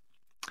 and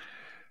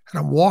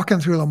I'm walking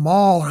through the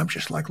mall, and I'm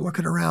just like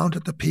looking around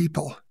at the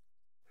people.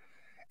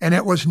 And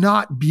it was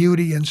not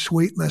beauty and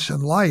sweetness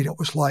and light. It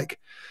was like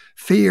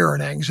fear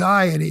and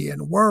anxiety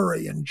and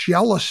worry and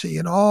jealousy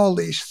and all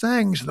these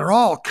things. They're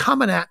all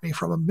coming at me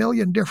from a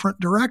million different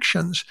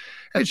directions.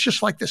 And it's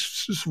just like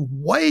this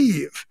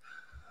wave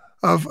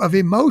of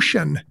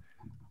emotion.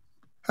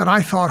 And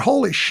I thought,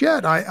 holy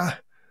shit, I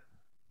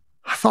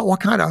thought, what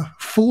kind of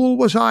fool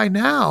was I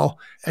now?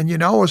 And,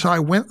 as I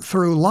went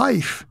through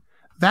life,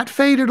 that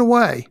faded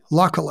away,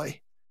 luckily.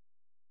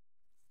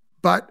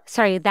 But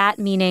sorry, that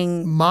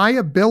meaning my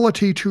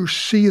ability to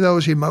see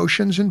those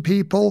emotions in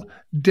people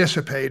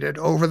dissipated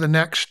over the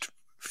next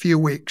few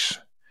weeks.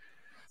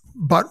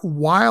 But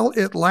while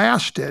it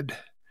lasted,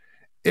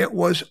 it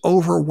was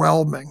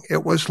overwhelming.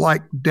 It was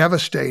like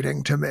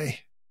devastating to me.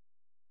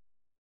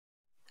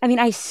 I mean,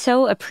 I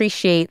so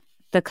appreciate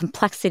the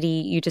complexity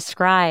you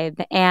describe.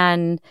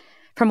 And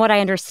from what I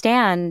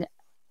understand,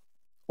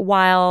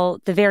 while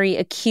the very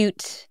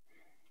acute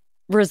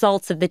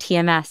results of the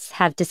TMS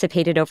have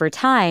dissipated over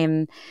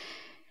time,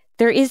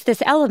 there is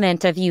this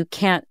element of you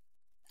can't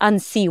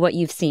unsee what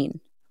you've seen,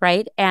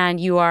 right? And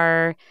you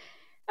are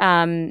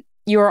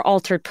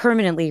altered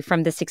permanently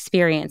from this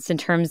experience in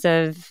terms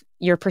of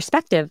your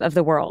perspective of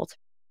the world.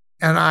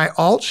 And I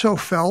also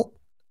felt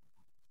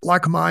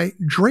like my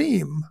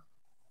dream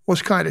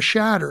was kind of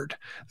shattered.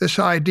 This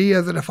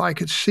idea that if I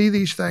could see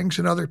these things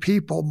in other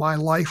people, my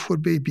life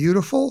would be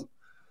beautiful.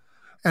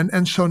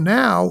 And so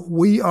now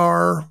we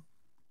are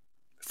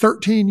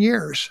 13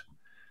 years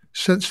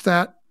since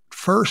that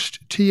first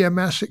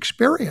TMS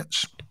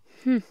experience.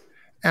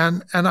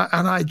 And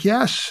I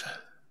guess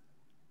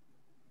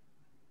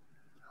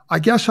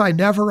I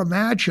never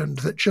imagined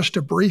that just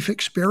a brief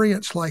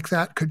experience like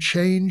that could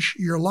change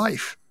your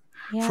life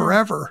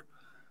forever.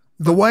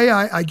 The way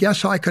I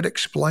guess I could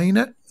explain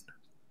it,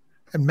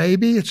 and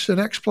maybe it's an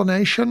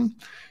explanation,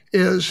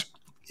 is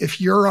if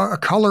you're a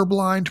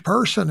colorblind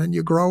person and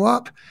you grow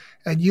up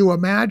and you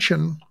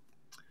imagine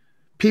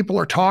people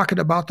are talking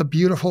about the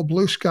beautiful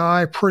blue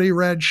sky, pretty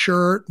red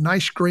shirt,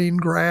 nice green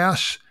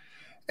grass.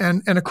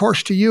 And of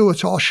course, to you,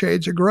 it's all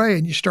shades of gray.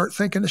 And you start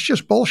thinking, it's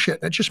just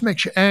bullshit. And it just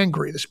makes you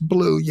angry, this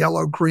blue,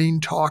 yellow, green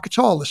talk. It's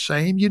all the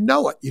same. You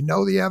know it. You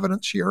know the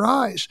evidence of your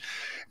eyes.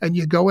 And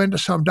you go into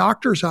some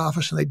doctor's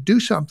office and they do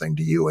something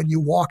to you and you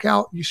walk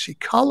out and you see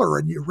color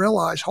and you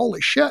realize, holy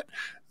shit,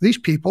 these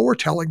people were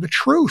telling the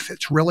truth.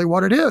 It's really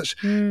what it is.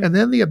 And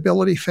then the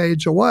ability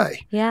fades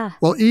away. Yeah.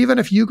 Well, even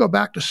if you go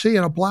back to seeing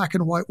a black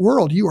and white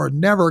world, you are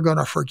never going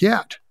to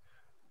forget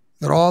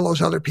that all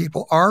those other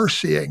people are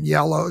seeing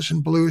yellows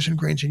and blues and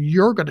greens, and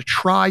you're going to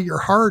try your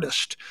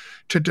hardest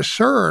to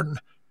discern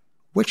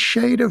which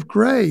shade of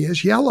gray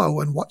is yellow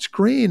and what's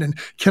green. And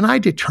can I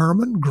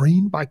determine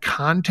green by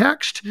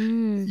context?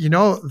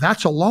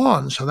 That's a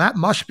lawn, so that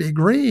must be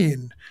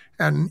green.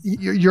 And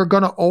you're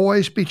going to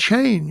always be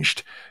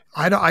changed.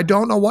 I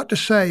don't know what to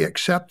say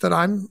except that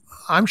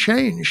I'm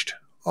changed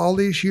all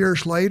these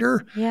years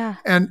later. Yeah.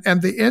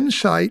 And the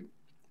insight,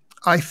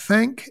 I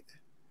think,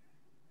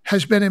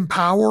 has been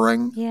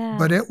empowering,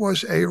 but it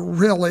was a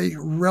really,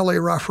 really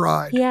rough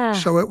ride. Yeah.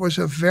 So it was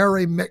a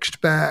very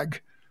mixed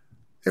bag.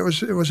 It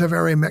was a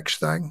very mixed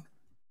thing.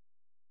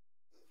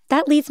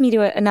 That leads me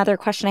to another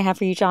question I have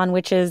for you, John,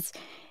 which is,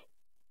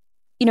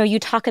 you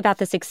talk about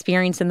this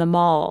experience in the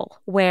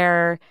mall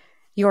where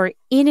you're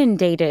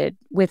inundated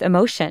with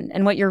emotion.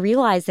 And what you're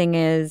realizing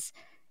is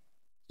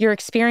your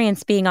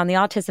experience being on the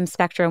autism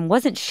spectrum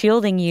wasn't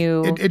shielding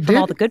you from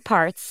all the good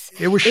parts.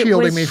 It was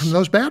shielding me from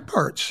those bad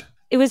parts.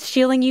 It was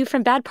shielding you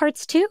from bad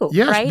parts too,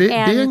 yes, right?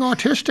 Being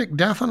autistic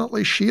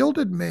definitely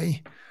shielded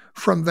me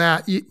from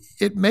that.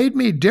 It made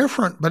me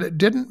different, but it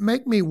didn't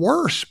make me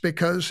worse,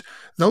 because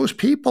those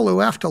people who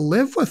have to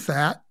live with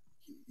that,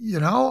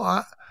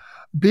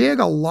 being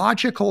a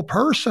logical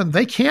person,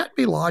 they can't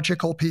be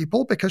logical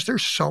people because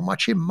there's so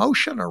much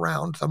emotion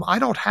around them. I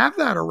don't have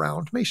that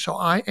around me, so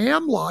I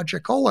am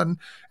logical, and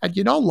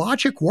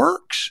logic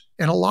works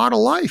in a lot of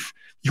life.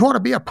 You want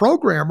to be a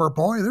programmer,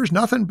 boy, there's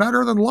nothing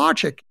better than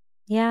logic.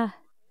 Yeah.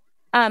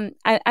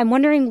 I'm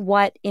wondering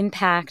what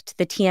impact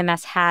the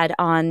TMS had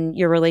on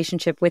your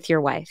relationship with your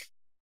wife.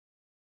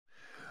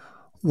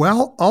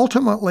 Well,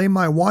 ultimately,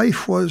 my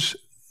wife was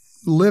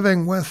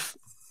living with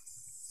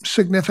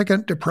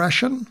significant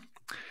depression.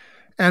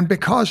 And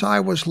because I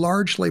was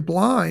largely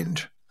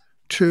blind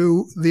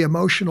to the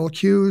emotional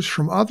cues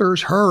from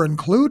others, her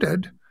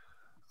included,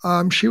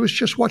 she was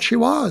just what she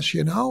was,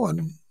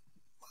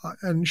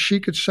 and she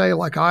could say,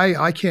 like,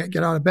 I can't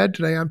get out of bed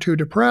today, I'm too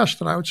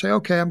depressed. And I would say,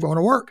 okay, I'm going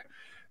to work.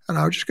 And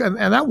I would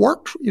and that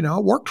worked,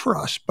 it worked for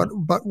us.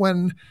 But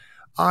when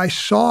I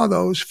saw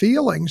those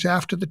feelings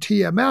after the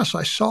TMS.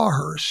 I saw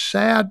her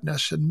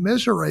sadness and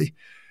misery,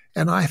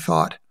 and I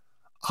thought,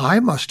 I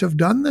must have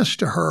done this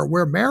to her.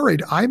 We're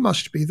married. I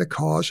must be the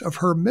cause of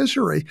her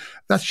misery.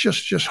 That's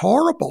just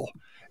horrible.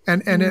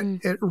 And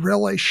it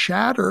really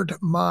shattered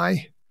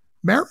my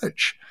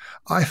marriage.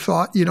 I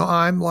thought,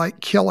 I'm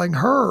like killing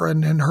her,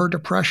 and her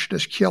depression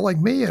is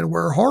killing me, and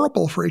we're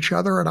horrible for each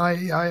other, and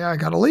I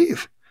got to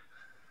leave.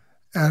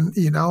 And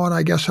and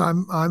I guess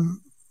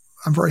I'm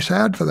very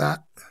sad for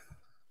that.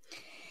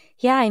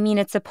 Yeah, I mean,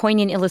 it's a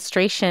poignant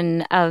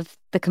illustration of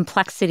the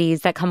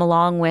complexities that come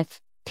along with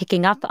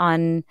picking up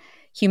on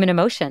human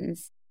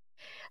emotions.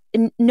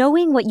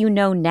 Knowing what you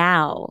know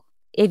now,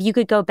 if you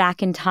could go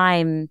back in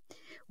time,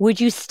 would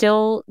you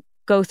still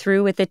go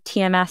through with the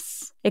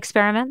TMS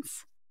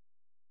experiments?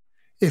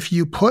 If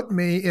you put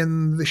me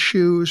in the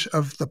shoes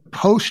of the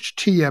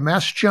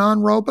post-TMS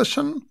John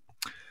Robison,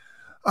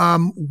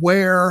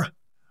 where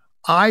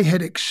I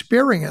had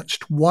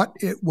experienced what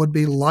it would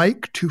be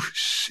like to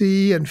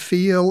see and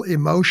feel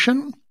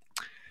emotion,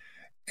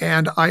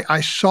 and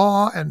I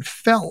saw and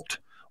felt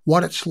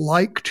what it's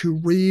like to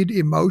read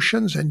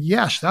emotions. And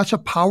yes, that's a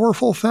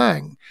powerful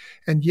thing.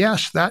 And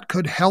yes, that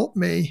could help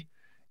me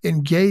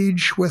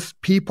engage with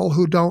people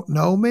who don't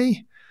know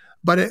me,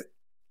 but it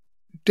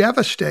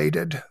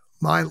devastated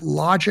my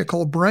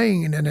logical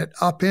brain, and it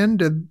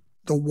upended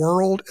the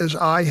world as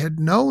I had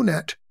known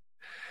it.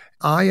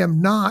 I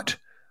am not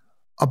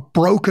a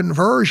broken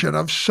version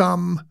of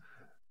someone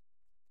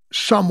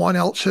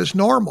else's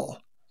normal.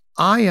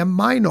 I am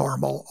my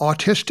normal.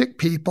 Autistic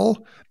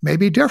people may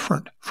be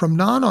different from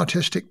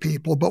non-autistic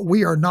people, but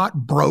we are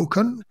not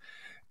broken.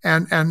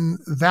 And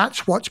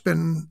that's what's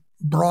been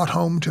brought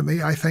home to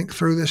me, I think,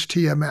 through this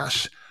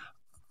TMS.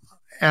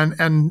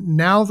 And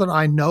now that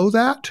I know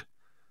that,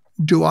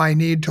 do I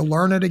need to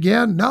learn it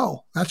again?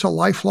 No, that's a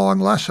lifelong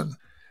lesson.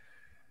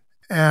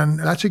 And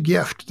that's a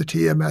gift the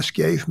TMS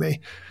gave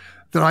me,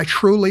 that I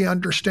truly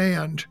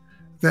understand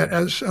that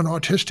as an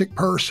autistic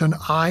person,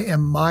 I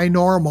am my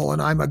normal,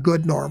 and I'm a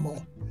good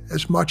normal,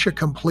 as much a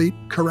complete,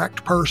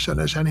 correct person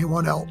as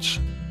anyone else.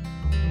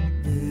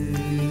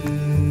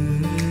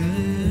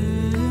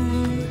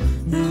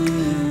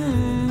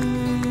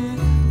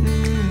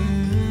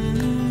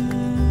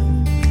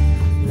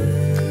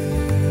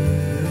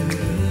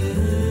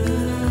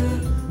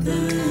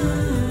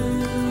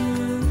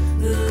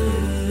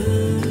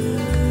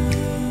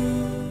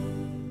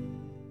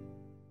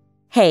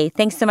 Hey,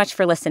 thanks so much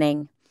for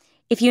listening.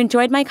 If you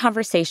enjoyed my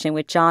conversation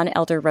with John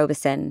Elder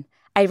Robison,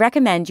 I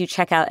recommend you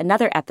check out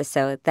another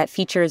episode that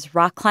features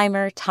rock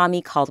climber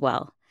Tommy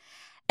Caldwell.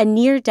 A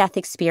near-death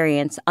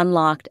experience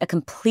unlocked a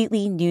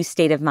completely new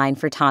state of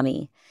mind for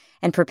Tommy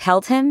and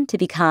propelled him to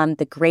become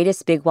the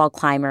greatest big wall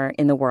climber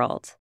in the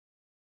world.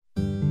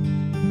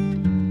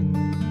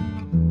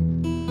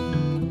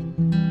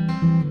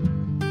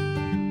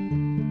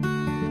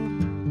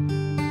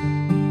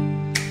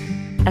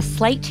 A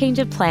Slight Change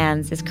of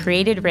Plans is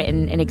created,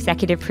 written, and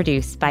executive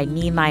produced by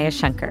me, Maya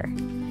Shankar.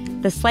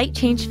 The Slight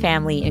Change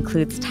family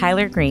includes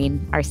Tyler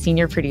Green, our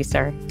senior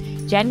producer,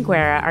 Jen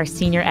Guerra, our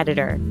senior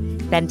editor,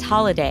 Ben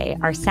Tolliday,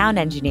 our sound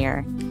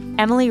engineer,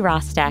 Emily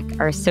Rostek,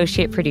 our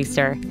associate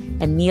producer,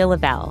 and Mia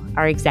Lavelle,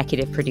 our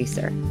executive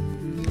producer.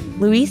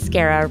 Luis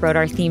Guerra wrote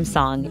our theme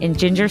song, and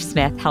Ginger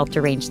Smith helped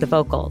arrange the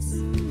vocals.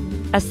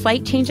 A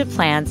Slight Change of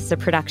Plans is a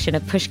production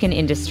of Pushkin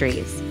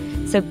Industries,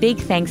 so big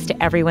thanks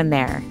to everyone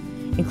there,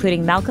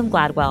 including Malcolm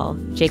Gladwell,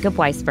 Jacob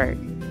Weisberg,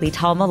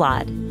 Lital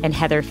Malad, and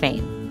Heather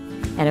Fain.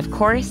 And of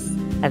course,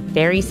 a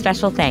very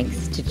special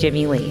thanks to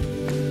Jimmy Lee.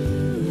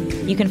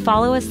 You can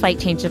follow A Slight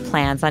Change of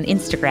Plans on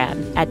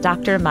Instagram at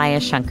Dr. Maya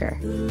Shankar.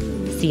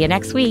 See you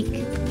next week.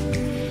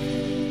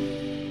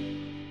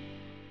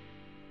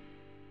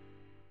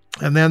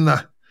 And then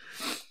the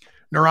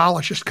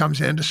neurologist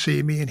comes in to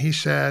see me, and he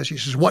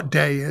says, what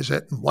day is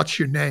it? And what's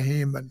your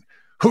name? And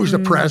who's the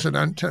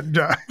president? And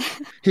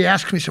he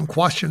asks me some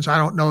questions I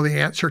don't know the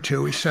answer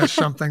to. He says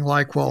something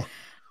like, well,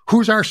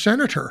 who's our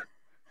senator?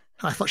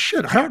 I thought,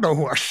 shit, I don't know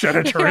who our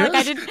senator is.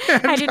 I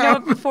didn't know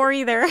it before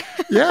either.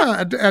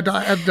 Yeah. And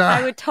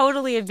I would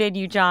totally have been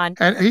you, John.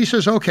 And he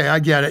says, okay, I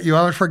get it. You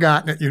haven't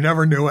forgotten it. You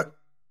never knew it.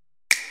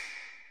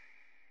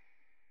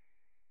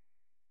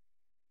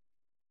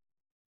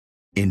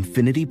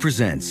 Infiniti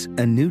presents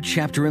a new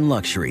chapter in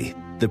luxury,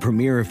 the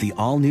premiere of the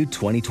all-new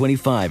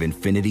 2025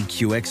 Infiniti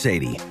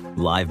QX80,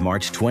 live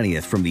March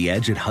 20th from the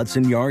Edge at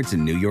Hudson Yards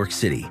in New York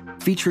City,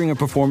 featuring a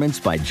performance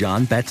by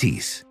John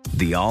Batiste.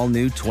 The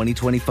all-new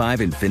 2025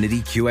 Infiniti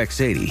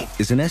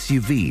QX80 is an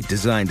SUV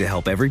designed to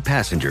help every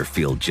passenger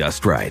feel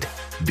just right.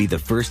 Be the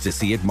first to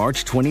see it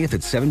March 20th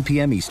at 7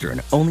 p.m.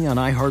 Eastern, only on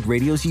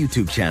iHeartRadio's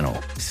YouTube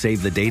channel.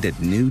 Save the date at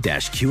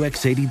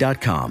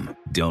new-QX80.com.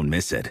 Don't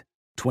miss it.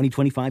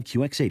 2025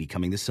 QX80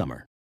 coming this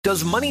summer.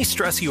 Does money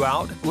stress you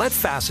out? Let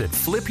Facet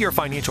flip your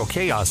financial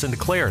chaos into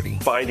clarity.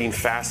 Finding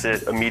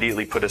Facet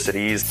immediately put us at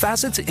ease.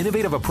 Facet's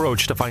innovative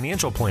approach to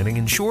financial planning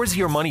ensures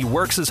your money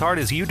works as hard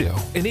as you do,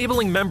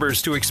 enabling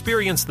members to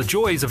experience the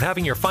joys of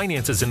having your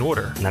finances in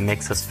order. And that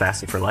makes us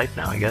Facet for life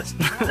now, I guess.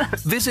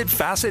 Visit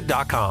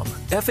Facet.com,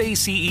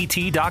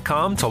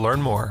 FACET.com to learn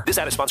more. This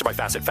ad is sponsored by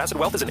Facet. Facet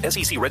Wealth is an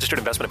SEC registered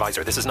investment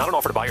advisor. This is not an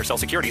offer to buy or sell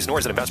securities, nor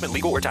is it investment,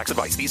 legal, or tax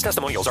advice. These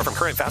testimonials are from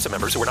current Facet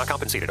members who are not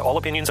compensated. All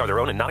opinions are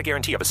their own and not a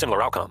guarantee of a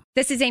similar outcome.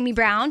 This is Amy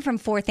Brown from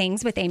 4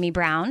 Things with Amy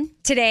Brown.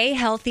 Today,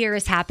 Healthier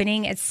is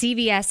happening at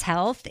CVS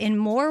Health in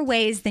more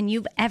ways than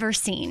you've ever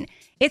seen.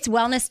 It's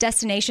wellness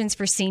destinations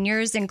for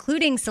seniors,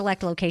 including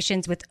select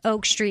locations with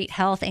Oak Street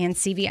Health and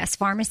CVS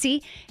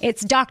Pharmacy.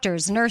 It's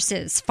doctors,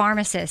 nurses,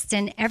 pharmacists,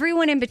 and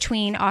everyone in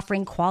between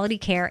offering quality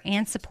care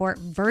and support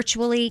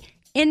virtually,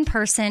 in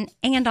person,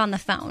 and on the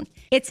phone.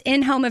 It's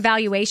in-home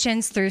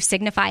evaluations through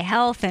Signify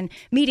Health and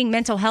meeting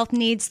mental health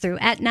needs through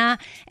Aetna.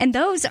 And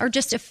those are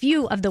just a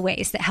few of the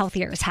ways that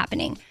Healthier is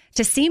happening.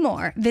 To see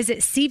more,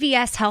 visit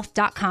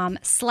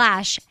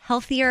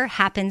cvshealth.com/healthier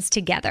happens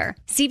together.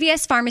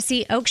 CVS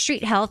Pharmacy, Oak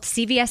Street Health,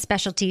 CVS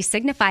Specialty,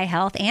 Signify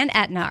Health, and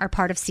Aetna are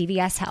part of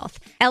CVS Health.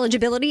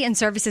 Eligibility and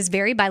services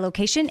vary by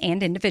location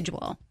and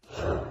individual.